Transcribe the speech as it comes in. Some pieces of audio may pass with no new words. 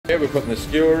Yeah, we're putting the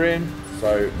skewer in,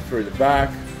 so through the back.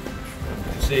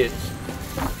 You can see it's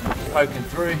poking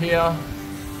through here.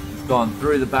 It's gone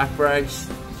through the back brace,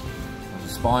 or the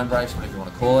spine brace, whatever you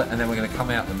want to call it, and then we're going to come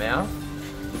out the mouth.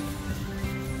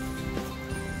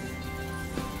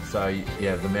 So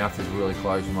yeah, the mouth is really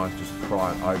closed, you might just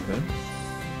pry it open.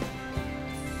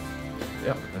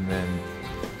 Yep, and then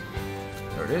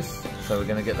there it is. So we're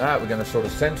going to get that, we're going to sort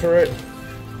of center it.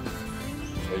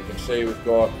 So you can see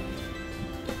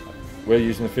we're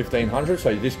using the 1500,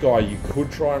 so this guy you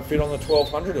could try and fit on the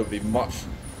 1200, it would be much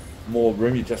more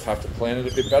room, you just have to plan it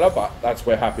a bit better, but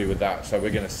we're happy with that. So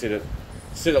we're going to sit it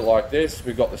like this.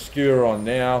 We've got the skewer on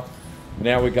now.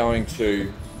 Now we're going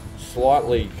to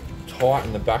slightly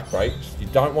tighten the back brakes. You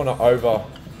don't want to over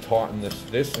tighten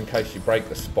this in case you break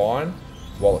the spine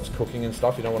while it's cooking and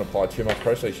stuff. You don't want to apply too much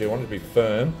pressure, so you want it to be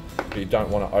firm, but you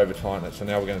don't want to over tighten it. So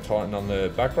now we're going to tighten on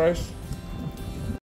the back brace.